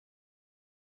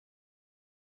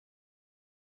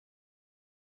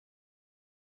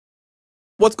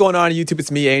What's going on YouTube? It's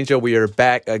me, Angel. We are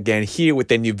back again here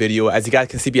with a new video. As you guys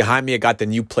can see behind me, I got the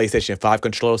new PlayStation 5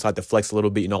 controller, so I had to flex a little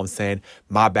bit, you know what I'm saying?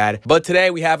 My bad. But today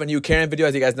we have a new Karen video.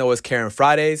 As you guys know, it's Karen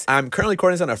Fridays. I'm currently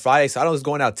recording this on a Friday, so I don't know if it's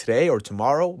going out today or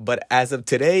tomorrow, but as of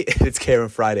today, it's Karen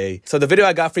Friday. So the video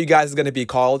I got for you guys is going to be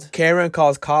called Karen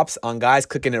Calls Cops on Guys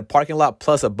Cooking in a Parking Lot,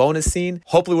 plus a bonus scene.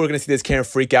 Hopefully we're going to see this Karen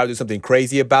freak out, do something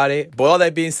crazy about it. But all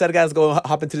that being said, guys, let's go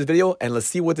hop into this video and let's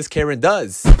see what this Karen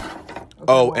does.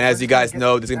 Oh, and as you guys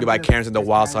know, this is going to be by Karen's in the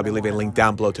Wild, so I'll be leaving a link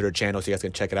down below to their channel so you guys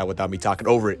can check it out without me talking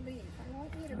over it.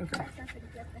 Okay.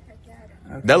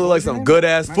 That looks like some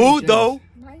good-ass food, though.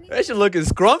 That shit looking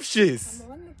scrumptious.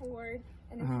 I'm on the board,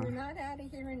 and if you're not out of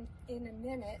here in a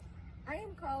minute, I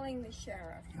am calling the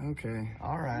sheriff. Okay.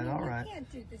 All right. You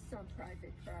can't do this on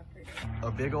private property.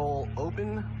 A big old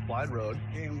open, wide road.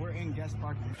 And we're in guest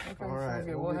parking. Okay. All right.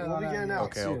 We'll be getting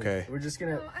out soon. Okay. We're just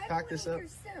gonna I pack don't this wanna up. hear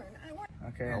soon.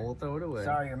 Okay. We'll throw it away.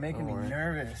 Sorry, you're making me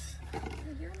nervous.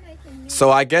 You're making me. So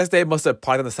I guess they must have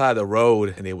parked on the side of the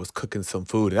road and they was cooking some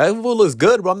food. That food looks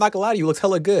good, bro. I'm not gonna lie to you. It looks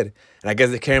hella good. And I guess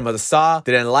the Karen mother saw,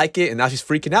 didn't like it, and now she's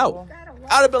freaking out.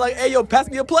 I'd have been like, hey, yo, pass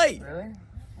me a plate. Really?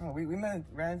 Oh, we ran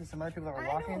into some other people that were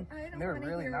walking. I don't And they were want to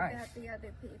really hear nice. about the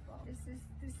other people.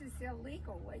 This is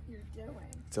illegal what you're doing.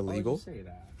 It's illegal? Say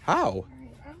that. How? All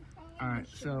All right.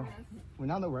 So, well,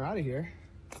 now that we're out of here.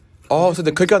 Oh, so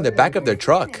they're cooking on the back of their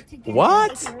truck.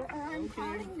 What? I'm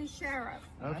calling the sheriff.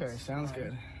 Okay. Sounds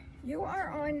good. You are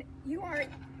on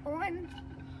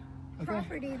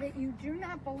property that you do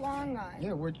not belong on.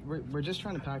 Yeah, we're just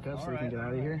trying to pack up so we can get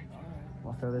out of here.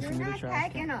 We'll throw this You're into the not trash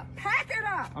packing can. up. Pack it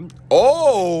up.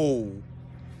 Oh.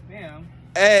 Ma'am,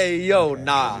 Hey, yo,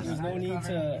 nah. there's no need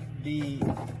to be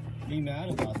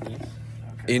mad about this.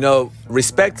 You know,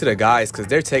 respect to the guys, because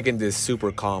they're taking this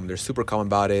super calm. They're super calm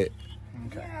about it.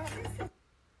 Yeah,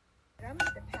 I'm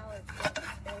at the Palace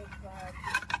Bay Club.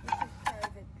 This is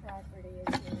private property,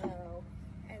 as you know.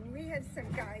 And we have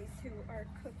some guys who are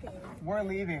cooking. We're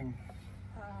leaving.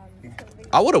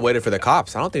 I would have waited for the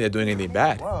cops. I don't think they're doing anything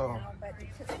bad. Whoa. But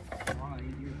Why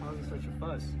you causing such a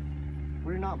fuss?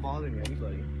 We're not bothering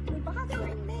anybody. you're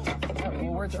bothering me. Yeah,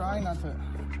 well, we're trying not to.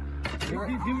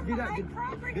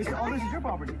 This is your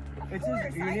property. It's your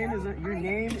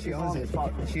name is on this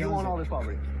property. You own all this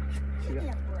property.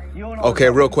 You own all Okay,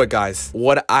 real quick, guys.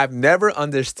 What I've never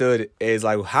understood is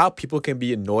like how people can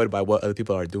be annoyed by what other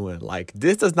people are doing. Like,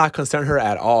 this does not concern her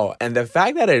at all. And the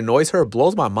fact that it annoys her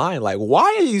blows my mind. Like,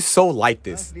 why are you so like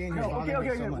this? Being here Okay. bothering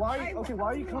me so much. Why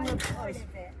are you coming to us?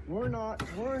 We're not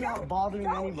bothering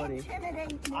anybody.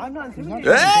 Intimidate me. I'm not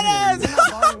intimidating It anybody. is! We're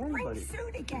not bothering Bring anybody.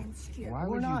 suit against you. Why We're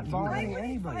would not you do bothering I would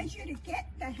anybody. advise you to get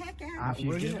the heck out. If you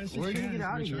We're give gonna us a get chance,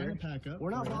 out of we're here. trying to pack up. We're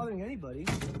not bothering anybody.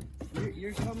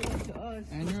 You're coming up to us.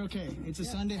 And you're okay. It's a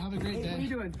Sunday. Have a great What are you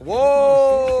day. doing?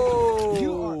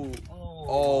 Whoa!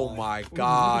 Oh my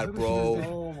God, bro.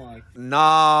 Oh my.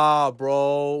 Nah,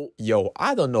 bro. Yo,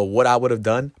 I don't know what I would have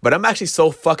done, but I'm actually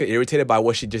so fucking irritated by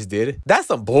what she just did. That's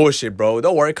some bullshit, bro.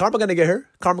 Don't worry. Karma gonna get her.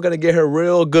 Karma gonna get her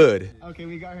real good. Okay,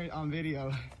 we got her on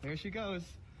video. There she goes.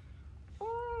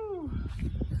 Woo.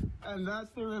 And that's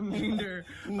the remainder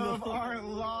of our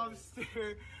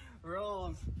lobster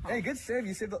rolls. Hey, good save.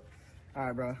 You saved the... All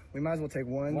right, bro. We might as well take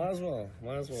one. Might as well.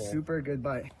 Super good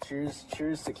bite.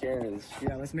 Cheers to Karen's.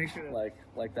 Yeah, let's make sure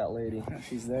Like that lady.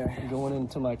 she's there. Going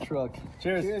into my truck.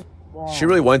 Cheers. She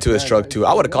really went to his truck too.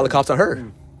 I would have called the cops on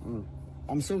her.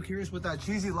 I'm so curious what that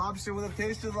cheesy lobster would have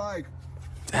tasted like.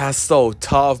 That's so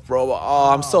tough, bro. Oh,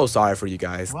 I'm so sorry for you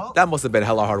guys. Well- That must have been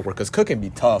hella hard work, because cooking be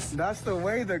tough. That's the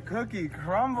way the cookie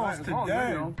crumbles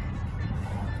today.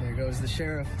 There goes the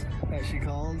sheriff that she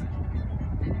called.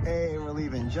 Hey, we're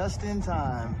leaving just in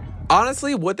time.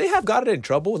 Honestly, would they have gotten in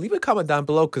trouble? Leave a comment down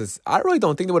below, because I really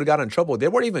don't think they would have gotten in trouble. They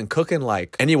weren't even cooking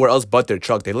like anywhere else but their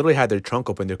truck. They literally had their trunk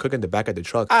open. They're cooking the back of the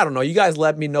truck. I don't know. You guys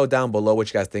let me know down below what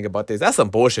you guys think about this. That's some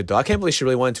bullshit, though. I can't believe she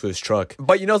really went into his truck.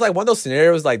 But, you know, it's like one of those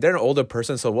scenarios, like, they're an older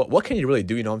person, so what can you really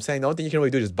do? You know what I'm saying? The only thing you can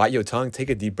really do is just bite your tongue, take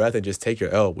a deep breath, and just take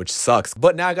your L, which sucks.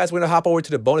 But now, guys, we're going to hop over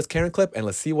to the bonus Karen clip, and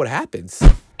let's see what happens.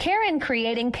 Karen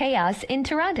creating chaos in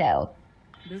Toronto.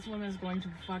 This one is going to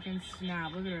fucking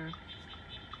snap. Look at her.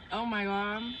 Oh my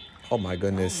god. Oh, my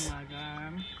goodness. Oh my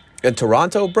god. In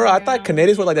Toronto, bro, I thought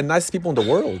Canadians were like the nicest people in the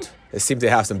world. It seems they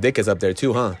have some dickheads up there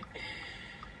too, huh?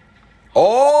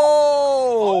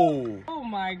 Oh! Oh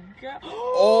my god.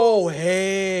 Oh,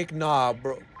 heck nah,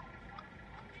 bro.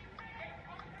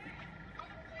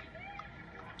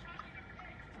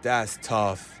 That's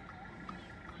tough.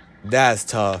 That's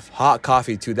tough. Hot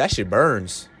coffee too. That shit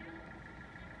burns.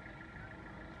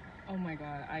 Oh my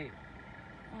god.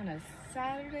 On a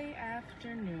Saturday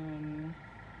afternoon.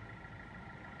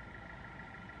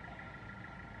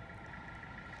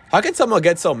 How can someone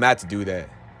get so mad to do that?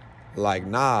 Like,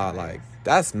 nah, like,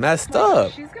 that's messed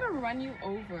up. She's gonna run you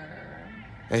over.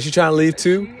 And she trying to leave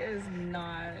too? She is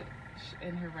not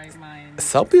in her right mind.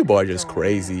 Some people are just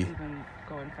crazy. Even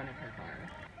go in front of her car.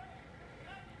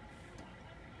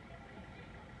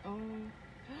 Oh.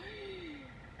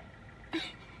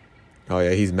 Oh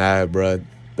yeah, he's mad, bruh.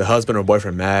 The husband or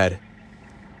boyfriend mad.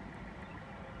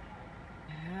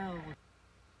 Hell.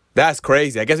 That's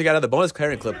crazy. I guess we got another bonus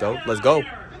Karen clip though. Let's go.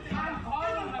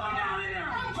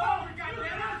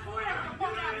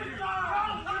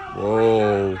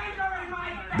 Whoa.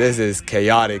 This is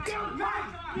chaotic.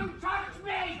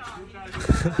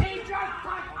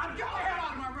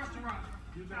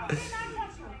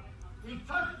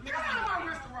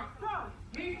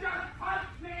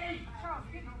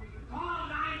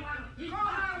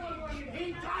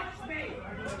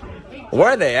 Where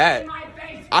are they at?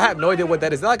 I have no idea what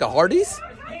that is. Is that like a Hardee's?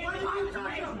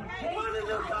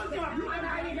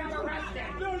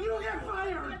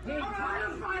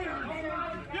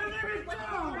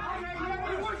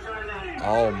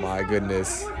 Oh my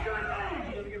goodness.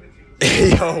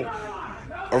 Yo,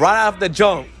 right off the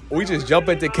jump, we just jump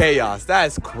into chaos.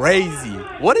 That's crazy.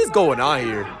 What is going on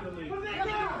here?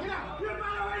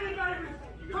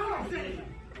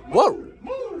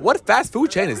 What fast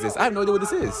food chain is this? I have no idea what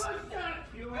this is.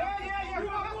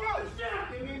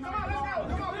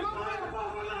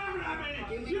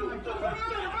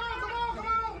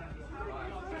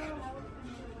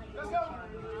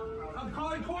 I'm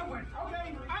calling corporate.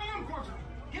 Okay, I am corporate.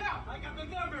 Get out. I got the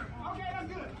number. Okay,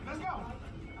 that's good. Let's go.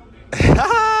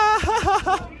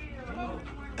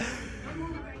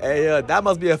 Hey, that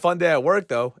must be a fun day at work,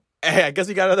 though. Hey, I guess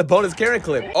we got another bonus Karen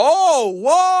clip. Oh,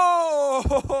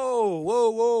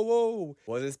 whoa.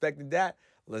 Wasn't expecting that.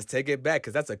 Let's take it back,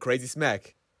 because that's a crazy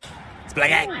smack.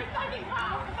 Splack.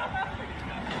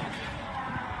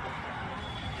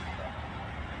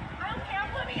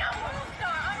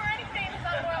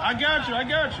 I got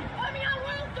you.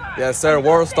 Yes, sir.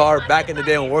 Worldstar, back in the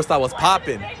day when Worldstar was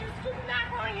popping.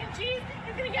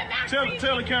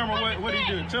 Tell the camera what he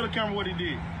did. Tell the camera what he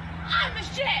did. I'm the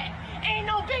shit. Ain't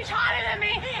no bitch hotter than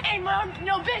me. Ain't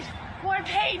no bitch more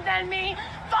paid than me.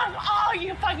 Fuck all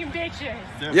you fucking bitches.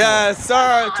 Yes,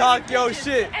 sir. Talk your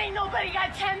shit. Ain't nobody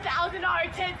got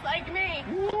 $10,000 tits like me.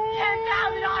 $10,000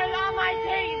 on my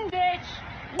titties, bitch.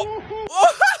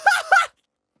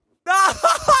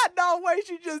 No way,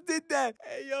 she just did that.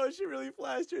 Hey, yo, she really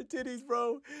flashed her titties,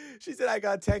 bro. She said I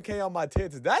got 10K on my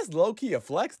tits. That's low-key a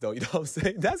flex, though. You know what I'm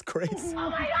saying? That's crazy. Oh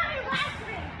my God, it waxed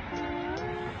me.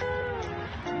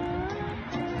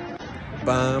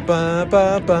 Ba, ba,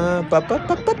 ba, ba, ba, ba,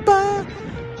 ba, ba, ba.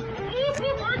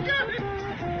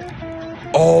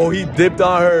 Oh, he dipped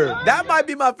on her. That might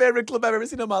be my favorite clip I've ever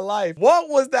seen in my life. What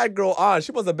was that girl on?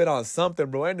 She must have been on something,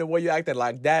 bro. And the way you acted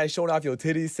like that, showing off your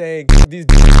titties, saying, these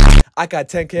I got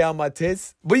 10K on my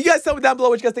tits. But you guys tell me down below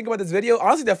what you guys think about this video.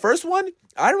 Honestly, the first one,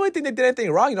 I don't really think they did anything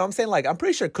wrong. You know what I'm saying? Like, I'm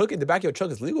pretty sure cooking in the back of your truck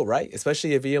is legal, right?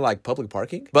 Especially if you're in, like, public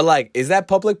parking. But, like, is that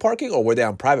public parking or were they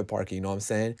on private parking? You know what I'm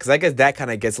saying? Because I guess that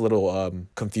kind of gets a little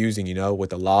confusing, you know,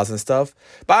 with the laws and stuff.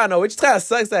 But I don't know. It just kind of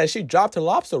sucks that she dropped her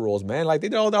lobster rolls, man. Like, they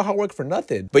did all that hard work for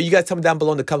nothing. But you guys tell me down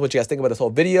below in the comments what you guys think about this whole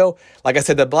video. Like I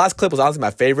said, the last clip was honestly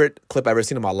my favorite clip I've ever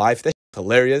seen in my life. That's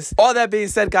hilarious. All that being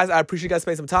said, guys, I appreciate you guys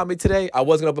spending some time with me today. I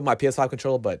was going to open my PS5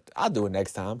 controller, but I'll do it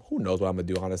next time. Who knows what I'm going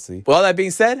to do, honestly. But all that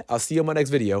being said, I'll see you in my next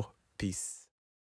video. Peace.